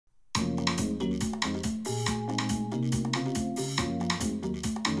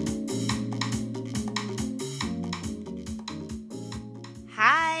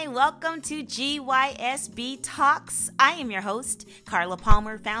welcome to GYSB Talks. I am your host, Carla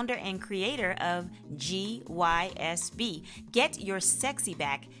Palmer, founder and creator of GYSB. Get Your Sexy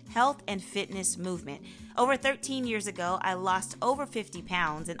Back Health and Fitness Movement. Over 13 years ago, I lost over 50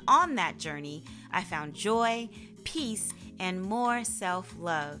 pounds, and on that journey, I found joy, peace, and more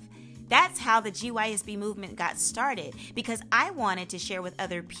self-love. That's how the GYSB movement got started, because I wanted to share with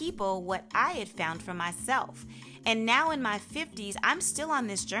other people what I had found for myself. And now in my 50s, I'm still on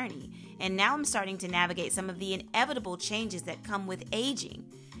this journey. And now I'm starting to navigate some of the inevitable changes that come with aging.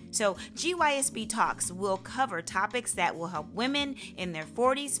 So GYSB Talks will cover topics that will help women in their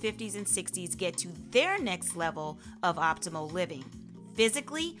 40s, 50s, and 60s get to their next level of optimal living.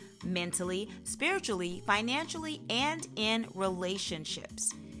 Physically, mentally, spiritually, financially, and in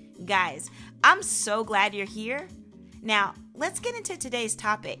relationships. Guys, I'm so glad you're here. Now, let's get into today's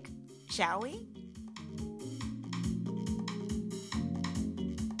topic, shall we?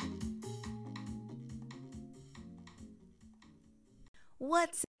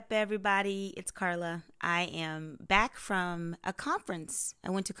 What's up, everybody? It's Carla. I am back from a conference. I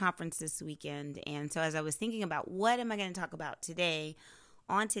went to a conference this weekend, and so as I was thinking about what am I going to talk about today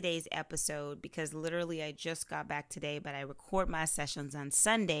on today's episode, because literally I just got back today, but I record my sessions on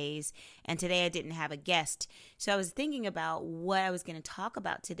Sundays, and today I didn't have a guest. So I was thinking about what I was going to talk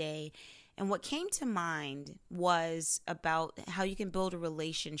about today, and what came to mind was about how you can build a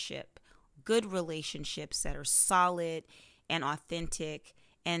relationship, good relationships that are solid and authentic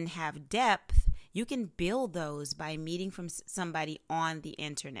and have depth. You can build those by meeting from somebody on the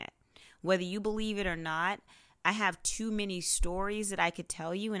internet. Whether you believe it or not, I have too many stories that I could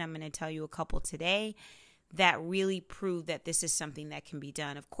tell you, and I'm going to tell you a couple today that really prove that this is something that can be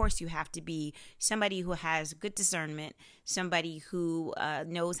done. Of course, you have to be somebody who has good discernment, somebody who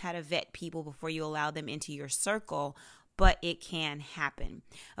knows how to vet people before you allow them into your circle, but it can happen.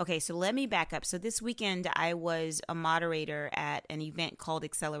 Okay, so let me back up. So this weekend, I was a moderator at an event called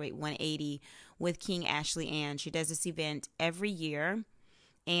Accelerate 180 with King Ashley Ann. She does this event every year,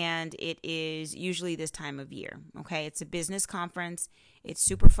 and it is usually this time of year. Okay, it's a business conference. It's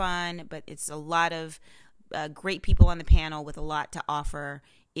super fun, but it's a lot of great people on the panel with a lot to offer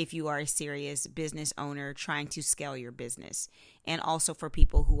if you are a serious business owner trying to scale your business, and also for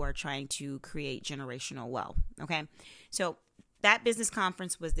people who are trying to create generational wealth. Okay, so that business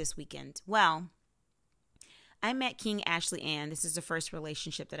conference was this weekend. Well, I met King Ashley Ann. This is the first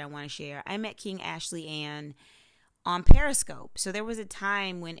relationship that I want to share. I met King Ashley Ann on Periscope. So there was a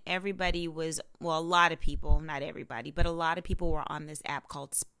time when everybody was, well, a lot of people, not everybody, but a lot of people were on this app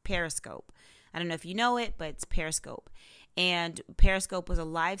called Periscope. I don't know if you know it, but it's Periscope. And Periscope was a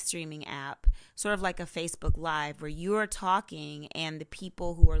live streaming app, sort of like a Facebook Live, where you're talking and the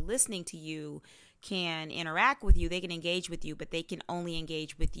people who are listening to you can interact with you. They can engage with you, but they can only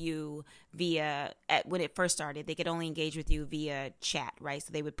engage with you via, when it first started, they could only engage with you via chat, right?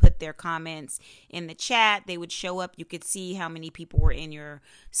 So they would put their comments in the chat. They would show up. You could see how many people were in your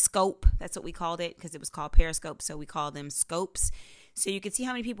scope. That's what we called it, because it was called Periscope, so we call them scopes. So you could see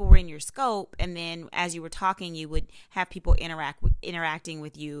how many people were in your scope, and then as you were talking, you would have people interacting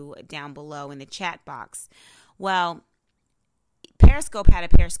with you down below in the chat box. Well, Periscope had a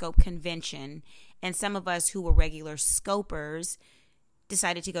Periscope convention, and some of us who were regular scopers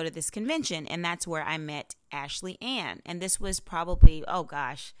decided to go to this convention, and that's where I met Ashley Ann. And this was probably,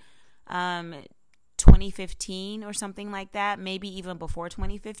 2015 or something like that, maybe even before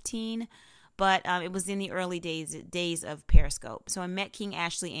 2015. But it was in the early days of Periscope. So I met King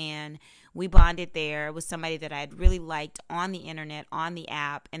Ashley Ann. We bonded there. It was somebody that I had really liked on the internet, on the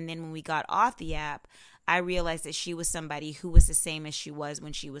app. And then when we got off the app, I realized that she was somebody who was the same as she was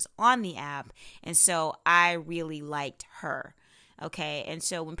when she was on the app. And so I really liked her. Okay. And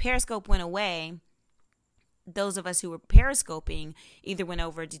so when Periscope went away, those of us who were Periscoping either went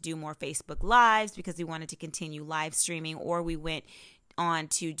over to do more Facebook Lives because we wanted to continue live streaming, or we went on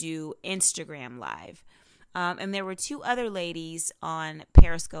to do Instagram Live. And there were two other ladies on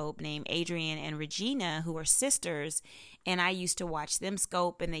Periscope named Adrienne and Regina, who are sisters, and I used to watch them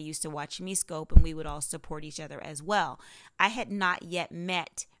scope and they used to watch me scope, and we would all support each other as well. I had not yet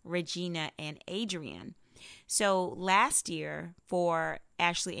met Regina and Adrienne. So last year for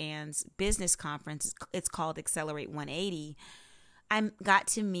Ashley Ann's business conference, it's called Accelerate 180, I got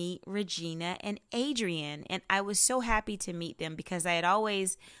to meet Regina and Adrienne, and I was so happy to meet them because I had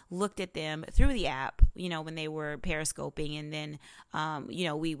always looked at them through the app, when they were Periscoping, and then,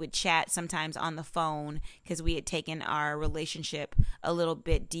 we would chat sometimes on the phone because we had taken our relationship a little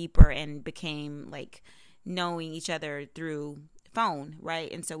bit deeper and became like knowing each other through phone,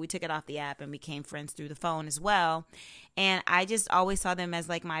 right? And so we took it off the app and became friends through the phone as well. And I just always saw them as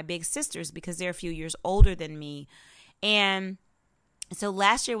like my big sisters because they're a few years older than me. And so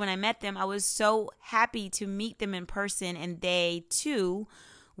last year when I met them, I was so happy to meet them in person, and they too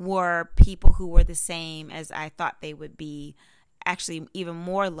were people who were the same as I thought they would be, actually even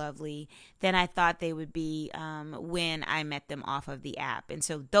more lovely than I thought they would be when I met them off of the app. And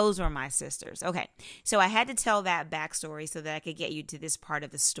so those were my sisters. Okay, so I had to tell that backstory so that I could get you to this part of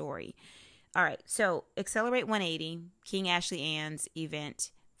the story. All right, so Accelerate 180, King Ashley Ann's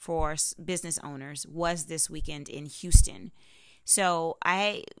event for business owners was this weekend in Houston. So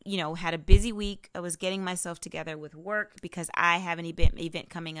I, had a busy week. I was getting myself together with work because I have an event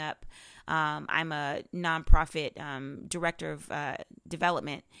coming up. I'm a nonprofit director of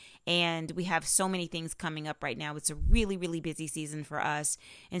development, and we have so many things coming up right now. It's a really, really busy season for us.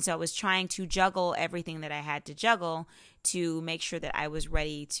 And so I was trying to juggle everything that I had to juggle to make sure that I was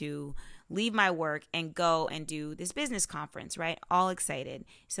ready to leave my work and go and do this business conference, right? All excited.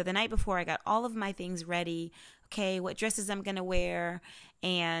 So the night before, I got all of my things ready. Okay, what dresses I'm going to wear.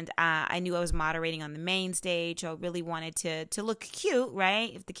 And I knew I was moderating on the main stage. So I really wanted to look cute,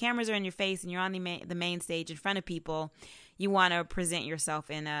 right? If the cameras are in your face and you're on the main stage in front of people, you want to present yourself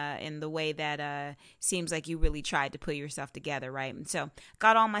in the way that seems like you really tried to put yourself together, right? And so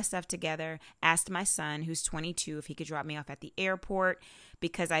got all my stuff together, asked my son, who's 22, if he could drop me off at the airport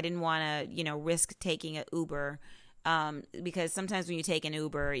because I didn't want to, risk taking an Uber. Because sometimes when you take an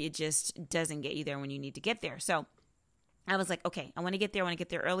Uber, it just doesn't get you there when you need to get there. So I was like, okay, I want to get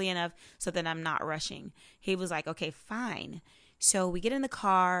there early enough so that I'm not rushing. He was like, okay, fine. So we get in the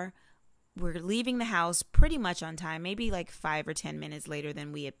car. We're leaving the house pretty much on time, maybe like 5 or 10 minutes later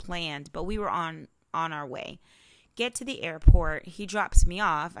than we had planned, but we were on our way. Get to the airport. He drops me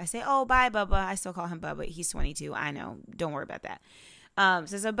off. I say, oh, bye, Bubba. I still call him Bubba. He's 22. I know. Don't worry about that.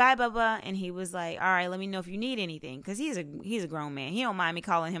 So bye, Bubba. And he was like, all right, let me know if you need anything. Because he's a grown man. He don't mind me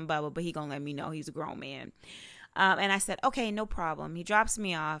calling him Bubba, but he going to let me know he's a grown man. And I said, okay, no problem. He drops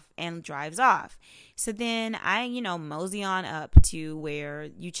me off and drives off. So then I, mosey on up to where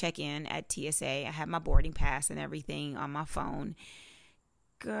you check in at TSA. I have my boarding pass and everything on my phone.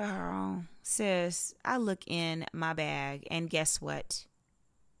 Girl, sis, I look in my bag and guess what?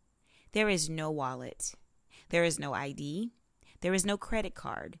 There is no wallet. There is no ID. There is no credit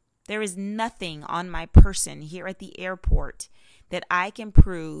card. There is nothing on my person here at the airport that I can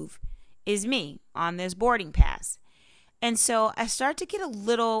prove is me on this boarding pass. And so I start to get a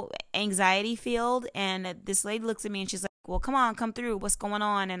little anxiety filled, and this lady looks at me and she's like, well, come on, come through. What's going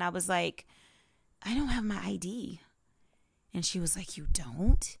on? And I was like, I don't have my ID. And she was like, you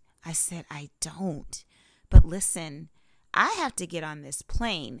don't? I said, I don't. But listen, I have to get on this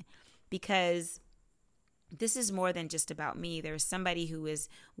plane because this is more than just about me. There's somebody who is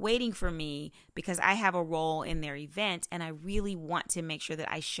waiting for me because I have a role in their event and I really want to make sure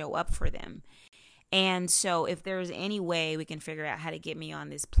that I show up for them. And so if there's any way we can figure out how to get me on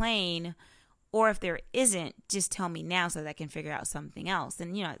this plane, or if there isn't, just tell me now so that I can figure out something else.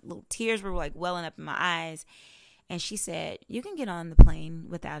 And, little tears were like welling up in my eyes. And she said, you can get on the plane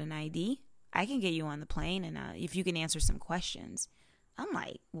without an ID. I can get you on the plane and if you can answer some questions. I'm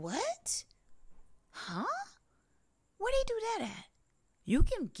like, what? Huh? Where do you do that at? You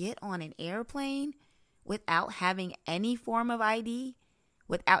can get on an airplane without having any form of ID,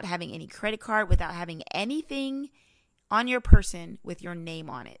 without having any credit card, without having anything on your person with your name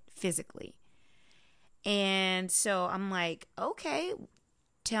on it physically. And so I'm like, okay,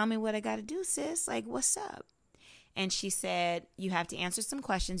 tell me what I got to do, sis. Like, what's up? And she said, you have to answer some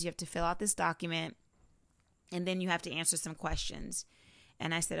questions. You have to fill out this document, and then you have to answer some questions.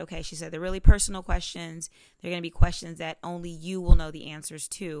 And I said, okay. She said, they're really personal questions. They're going to be questions that only you will know the answers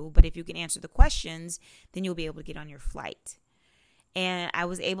to. But if you can answer the questions, then you'll be able to get on your flight. And I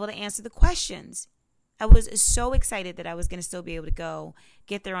was able to answer the questions. I was so excited that I was going to still be able to go,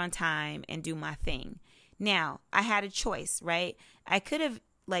 get there on time, and do my thing. Now, I had a choice, right? I could have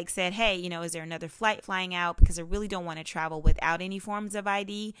said, hey, is there another flight flying out? Because I really don't want to travel without any forms of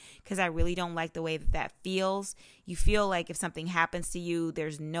ID because I really don't like the way that feels. You feel like if something happens to you,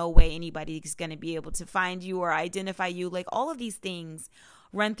 there's no way anybody is going to be able to find you or identify you. Like all of these things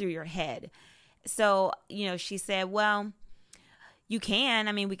run through your head. So, she said, well, you can.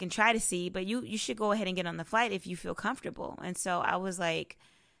 I mean, we can try to see, but you should go ahead and get on the flight if you feel comfortable. And so I was like,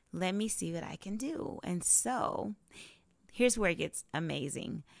 let me see what I can do. And so here's where it gets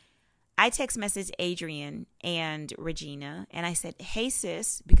amazing. I text message Adrian and Regina, and I said, hey,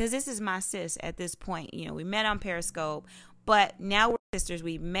 sis, because this is my sis at this point. We met on Periscope, but now we're sisters.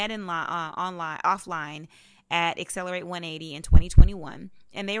 We met offline, at Accelerate 180 in 2021.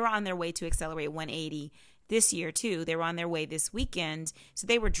 And they were on their way to Accelerate 180 this year too. They were on their way this weekend. So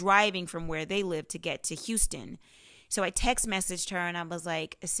they were driving from where they lived to get to Houston. So I text messaged her and I was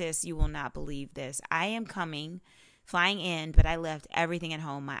like, sis, you will not believe this. I am coming, flying in, but I left everything at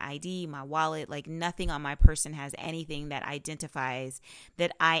home, my ID, my wallet, like nothing on my person has anything that identifies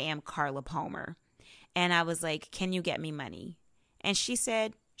that I am Carla Palmer. And I was like, can you get me money? And she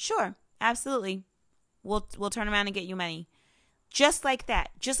said, sure, absolutely. We'll turn around and get you money. Just like that,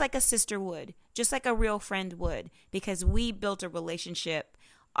 just like a sister would, just like a real friend would, because we built a relationship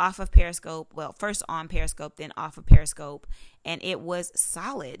off of Periscope. Well, first on Periscope, then off of Periscope, and it was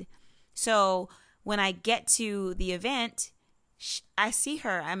solid. So when I get to the event, I see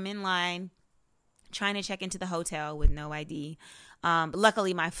her. I'm in line trying to check into the hotel with no ID.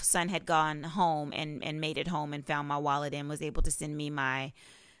 Luckily, my son had gone home and made it home and found my wallet and was able to send me my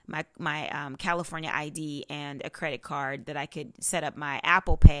California ID and a credit card that I could set up my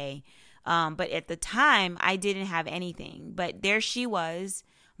Apple Pay. But at the time, I didn't have anything. But there she was,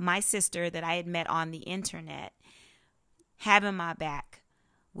 my sister that I had met on the internet, having my back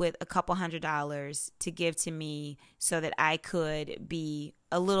with a couple $100 to give to me so that I could be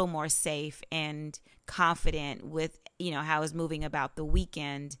a little more safe and confident with, how I was moving about the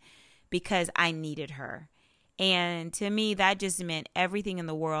weekend, because I needed her. And to me, that just meant everything in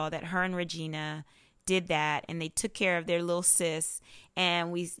the world that her and Regina did that, and they took care of their little sis,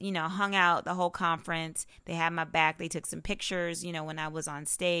 and we, hung out the whole conference. They had my back. They took some pictures, when I was on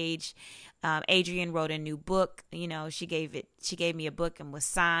stage. Adrienne wrote a new book. She gave me a book and was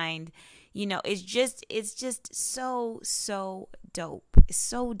signed. It's just so dope. It's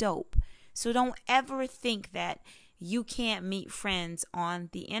so dope. So don't ever think that you can't meet friends on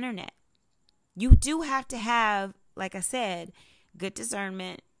the internet. You do have to have, like I said, good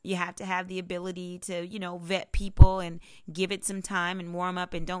discernment. You have to have the ability to, vet people and give it some time and warm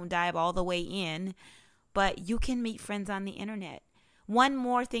up and don't dive all the way in. But you can meet friends on the internet. One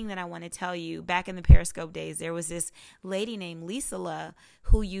more thing that I want to tell you, back in the Periscope days, there was this lady named Lisa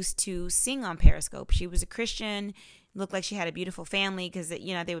who used to sing on Periscope. She was a Christian, looked like she had a beautiful family because,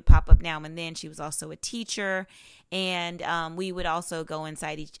 they would pop up now and then. She was also a teacher, and we would also go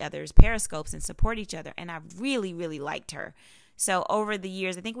inside each other's Periscopes and support each other. And I really, really liked her. So over the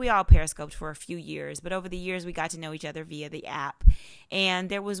years, I think we all Periscoped for a few years, but over the years, we got to know each other via the app. And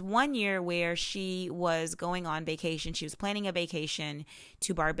there was one year where she was going on vacation. She was planning a vacation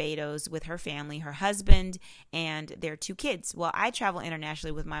to Barbados with her family, her husband, and their 2 kids. Well, I travel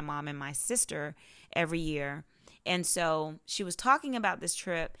internationally with my mom and my sister every year. And so she was talking about this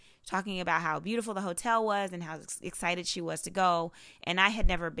trip, talking about how beautiful the hotel was and how excited she was to go. And I had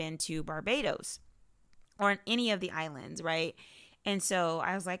never been to Barbados or any of the islands, right? And so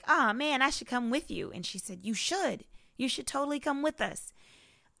I was like, oh man, I should come with you. And she said, you should totally come with us.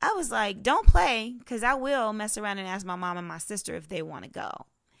 I was like, don't play, because I will mess around and ask my mom and my sister if they want to go.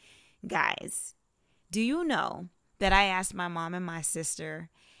 Guys, do you know that I asked my mom and my sister,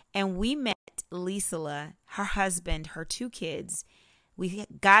 and we met Lisa, her husband, her 2 kids. We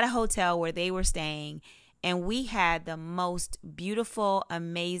got a hotel where they were staying, and we had the most beautiful,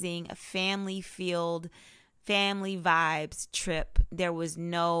 amazing, family-filled, family vibes trip. There was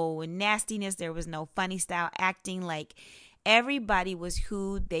no nastiness. There was no funny style acting. Like, everybody was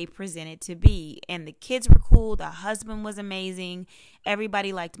who they presented to be. And the kids were cool. The husband was amazing.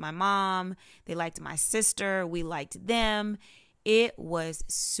 Everybody liked my mom. They liked my sister. We liked them. It was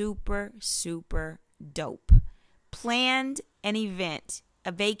super, super dope. Planned an event,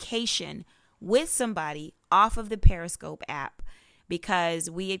 a vacation with somebody off of the Periscope app, because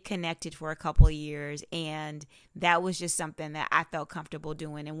we had connected for a couple of years, and that was just something that I felt comfortable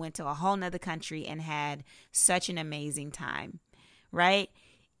doing, and went to a whole nother country and had such an amazing time, right?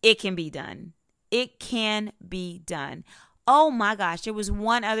 It can be done. It can be done. Oh my gosh, there was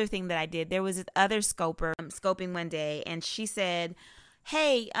one other thing that I did. There was this other scoper scoping one day, and she said,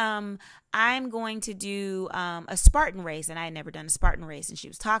 hey, I'm going to do a Spartan race. And I had never done a Spartan race. And she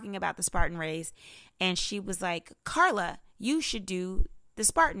was talking about the Spartan race. And she was like, Carla, you should do the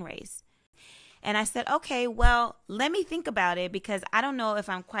Spartan race. And I said, okay, well, let me think about it, because I don't know if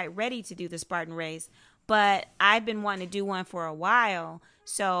I'm quite ready to do the Spartan race. But I've been wanting to do one for a while.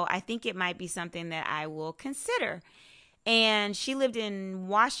 So I think it might be something that I will consider. And she lived in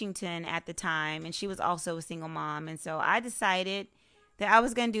Washington at the time, and she was also a single mom. And so I decided that I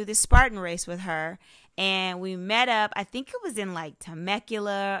was going to do this Spartan race with her. And we met up, I think it was in like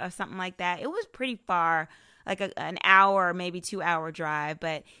Temecula or something like that. It was pretty far, like an hour, maybe 2-hour drive.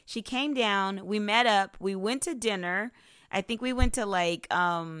 But she came down, we met up, we went to dinner. I think we went to like,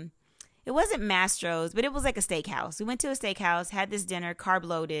 it wasn't Mastro's, but it was like a steakhouse. We went to a steakhouse, had this dinner, carb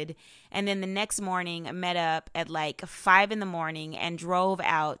loaded, and then the next morning met up at like 5 a.m. and drove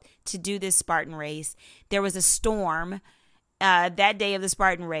out to do this Spartan race. There was a storm that day of the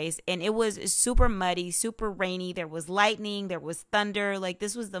Spartan race, and it was super muddy, super rainy. There was lightning, there was thunder. Like,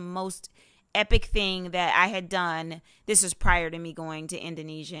 this was the most epic thing that I had done. This was prior to me going to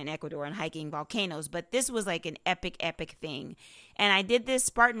Indonesia and Ecuador and hiking volcanoes, but this was like an epic thing. And I did this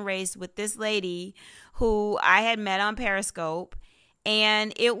Spartan race with this lady who I had met on Periscope,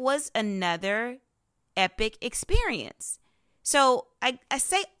 and it was another epic experience. So I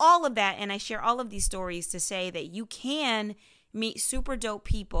say all of that, and I share all of these stories to say that you can meet super dope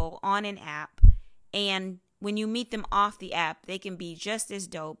people on an app, and when you meet them off the app, they can be just as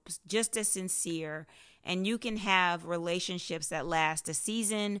dope, just as sincere, and you can have relationships that last a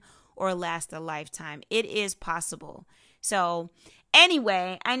season or last a lifetime. It is possible. So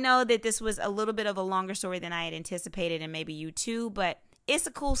anyway, I know that this was a little bit of a longer story than I had anticipated, and maybe you too, but it's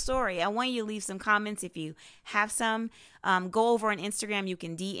a cool story. I want you to leave some comments if you have some. Go over on Instagram. You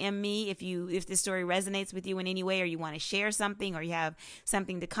can DM me if this story resonates with you in any way, or you want to share something, or you have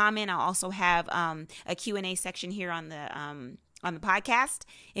something to comment. I'll also have a Q&A section here on the podcast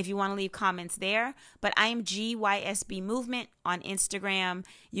if you want to leave comments there. But I am GYSB Movement on Instagram.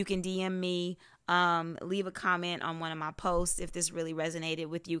 You can DM me. Leave a comment on one of my posts if this really resonated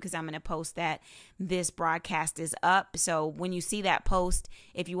with you, because I'm going to post that this broadcast is up. So when you see that post,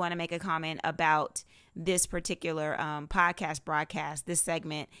 if you want to make a comment about this particular podcast broadcast, this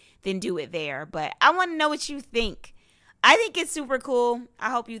segment, then do it there. But I want to know what you think. I think it's super cool. I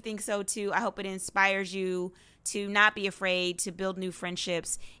hope you think so too. I hope it inspires you to not be afraid to build new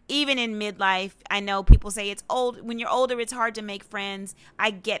friendships, even in midlife. I know people say when you're older, it's hard to make friends. I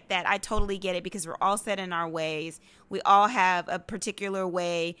get that. I totally get it, because we're all set in our ways. We all have a particular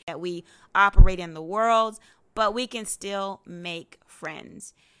way that we operate in the world, but we can still make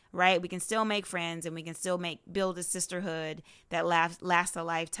friends, right? We can still make friends, and we can still build a sisterhood that lasts a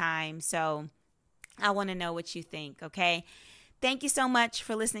lifetime. So I want to know what you think, okay? Thank you so much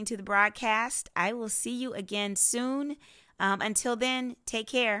for listening to the broadcast. I will see you again soon. Until then, take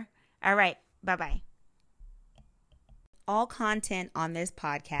care. All right. Bye-bye. All content on this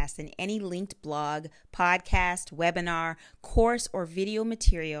podcast and any linked blog, podcast, webinar, course, or video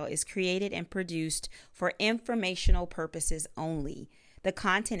material is created and produced for informational purposes only. The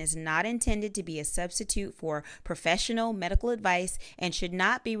content is not intended to be a substitute for professional medical advice and should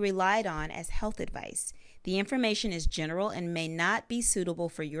not be relied on as health advice. The information is general and may not be suitable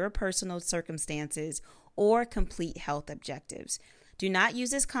for your personal circumstances or complete health objectives. Do not use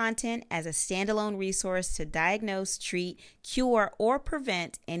this content as a standalone resource to diagnose, treat, cure, or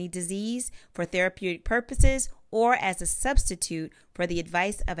prevent any disease for therapeutic purposes or as a substitute for the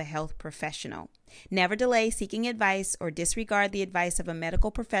advice of a health professional. Never delay seeking advice or disregard the advice of a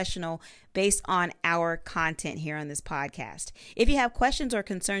medical professional based on our content here on this podcast. If you have questions or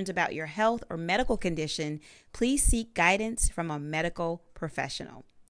concerns about your health or medical condition, please seek guidance from a medical professional.